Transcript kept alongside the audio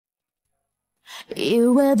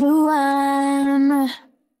You were the one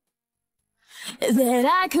that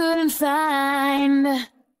I couldn't find,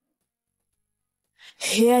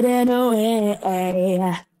 hidden away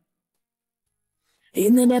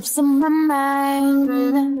in the depths of my mind.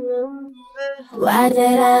 Why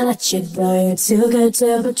did I let you go? You're too good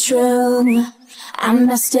to be true. I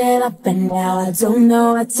messed it up and now I don't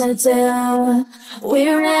know what to do. We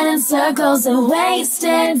ran in circles and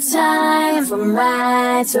wasted time, from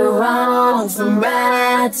right to wrong, from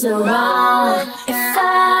right to wrong. If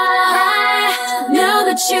I knew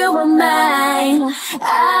that you were mine,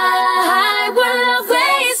 I wouldn't have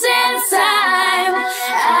wasted time.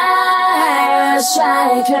 I wish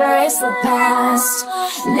I could erase the past.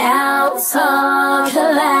 Now it's all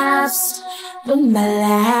collapsed in my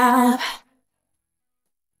lap.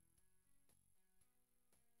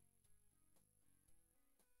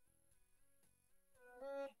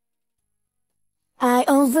 I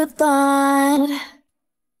overthought,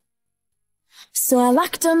 so I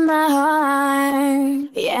locked up my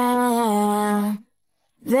heart. Yeah,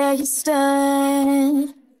 there you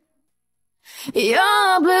stood,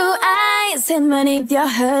 your blue eyes hid beneath your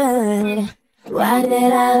hood. Why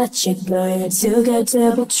did I let you go? You're too good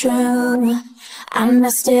to be true. I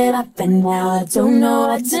messed it up and now I don't know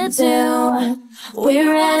what to do. We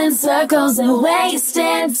ran in circles and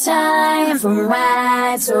wasted time, from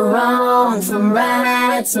right to wrong, from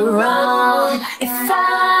right to wrong. If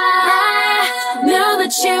I knew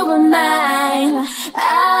that you were mine,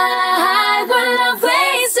 I wouldn't have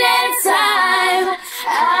wasted time.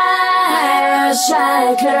 I wish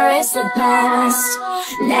I could erase the past.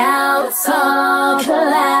 Now it's all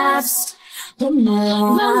collapsed. My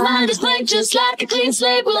mind is blank, just like a clean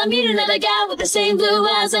slate. Will I meet another guy with the same blue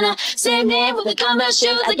eyes and the same name, with the combat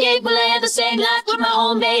shoes, the gate will have the same life with my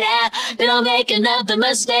homemade hat? Then I'll make another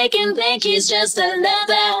mistake and think he's just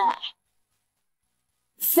another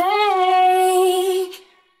fake.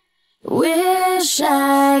 Wish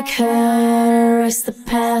I could erase the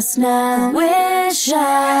past now. Wish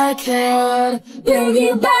I could bring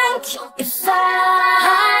you back. If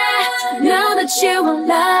I knew that you were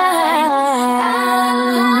mine,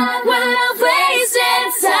 I wouldn't have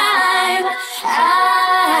wasted time. I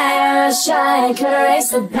wish I could erase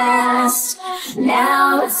the past.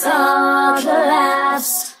 Now it's all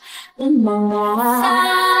collapsed in my life.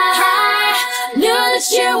 I knew that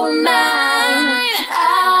you were mine.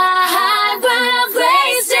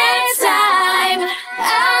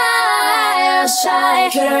 I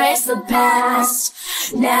could erase the past.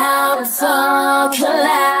 Now it's all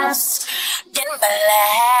collapsed in my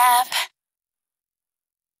life.